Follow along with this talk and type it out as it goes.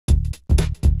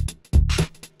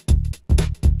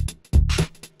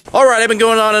Alright, I've been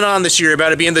going on and on this year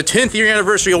about it being the 10th year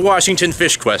anniversary of Washington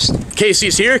Fish Quest.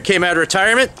 Kacy's here, came out of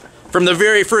retirement from the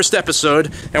very first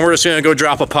episode, and we're just gonna go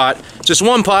drop a pot. Just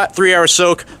one pot, 3-hour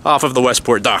soak off of the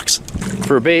Westport docks.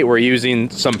 For bait, we're using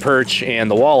some perch and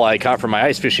the walleye caught from my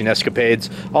ice fishing escapades.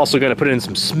 Also gonna put in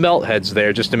some smelt heads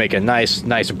there just to make a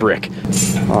nice brick.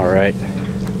 Alright.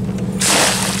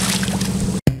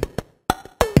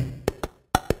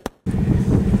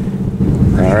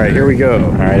 Alright, here we go.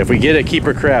 Alright, if we get a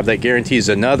keeper crab, that guarantees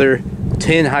another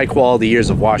 10 high-quality years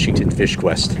of Washington Fish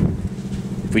Quest.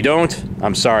 If we don't,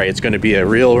 I'm sorry, it's going to be a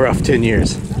real rough 10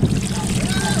 years.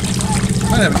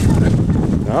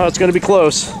 Oh, it's going to be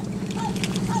close.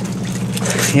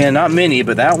 Yeah, not many,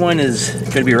 but that one is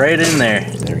going to be right in there.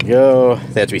 There we go.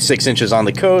 They have to be 6 inches on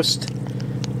the coast.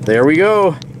 There we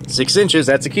go. 6 inches,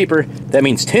 that's a keeper. That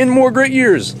means 10 more great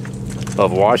years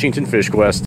of Washington Fish Quest.